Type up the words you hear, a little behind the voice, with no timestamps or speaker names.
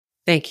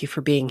Thank you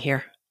for being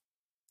here.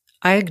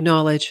 I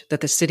acknowledge that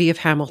the city of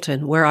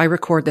Hamilton, where I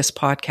record this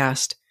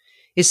podcast,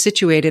 is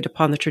situated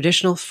upon the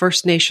traditional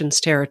First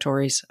Nations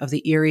territories of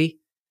the Erie,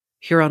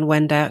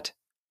 Huron-Wendat,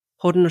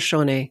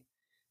 Haudenosaunee,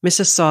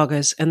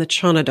 Mississaugas, and the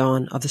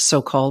Chonodon of the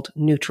so-called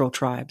neutral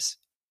tribes.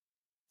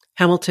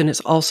 Hamilton is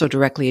also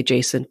directly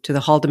adjacent to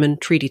the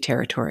Haldimand Treaty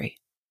territory.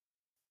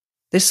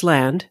 This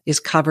land is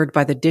covered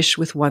by the Dish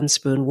with One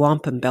Spoon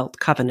Wampum Belt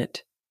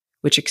Covenant,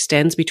 which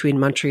extends between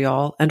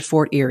Montreal and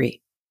Fort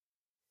Erie.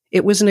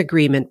 It was an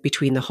agreement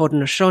between the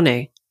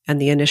Haudenosaunee and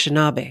the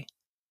Anishinaabe.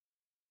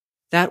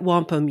 That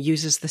wampum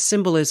uses the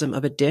symbolism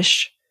of a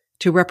dish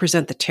to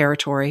represent the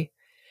territory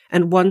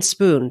and one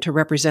spoon to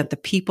represent the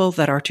people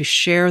that are to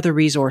share the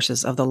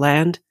resources of the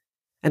land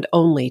and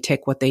only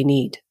take what they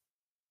need.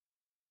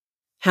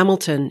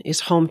 Hamilton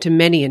is home to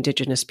many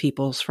Indigenous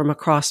peoples from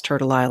across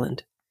Turtle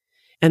Island,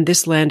 and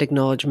this land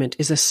acknowledgement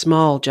is a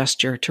small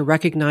gesture to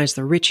recognize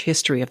the rich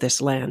history of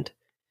this land,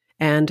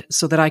 and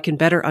so that I can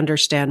better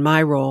understand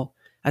my role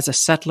as a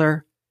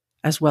settler,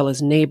 as well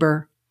as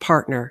neighbor,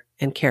 partner,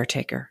 and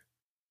caretaker.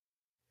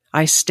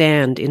 I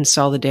stand in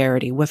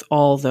solidarity with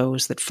all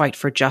those that fight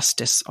for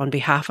justice on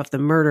behalf of the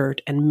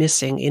murdered and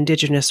missing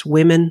Indigenous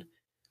women,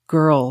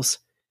 girls,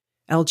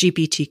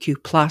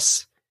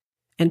 LGBTQ+,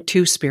 and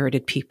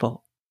two-spirited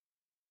people.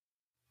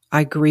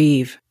 I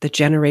grieve the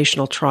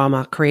generational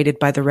trauma created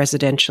by the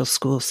residential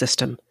school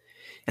system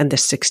and the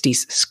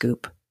 60s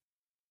scoop.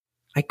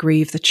 I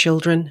grieve the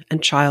children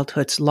and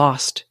childhoods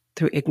lost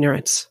through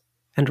ignorance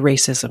and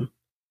racism.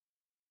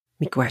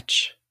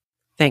 Miigwech.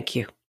 Thank you.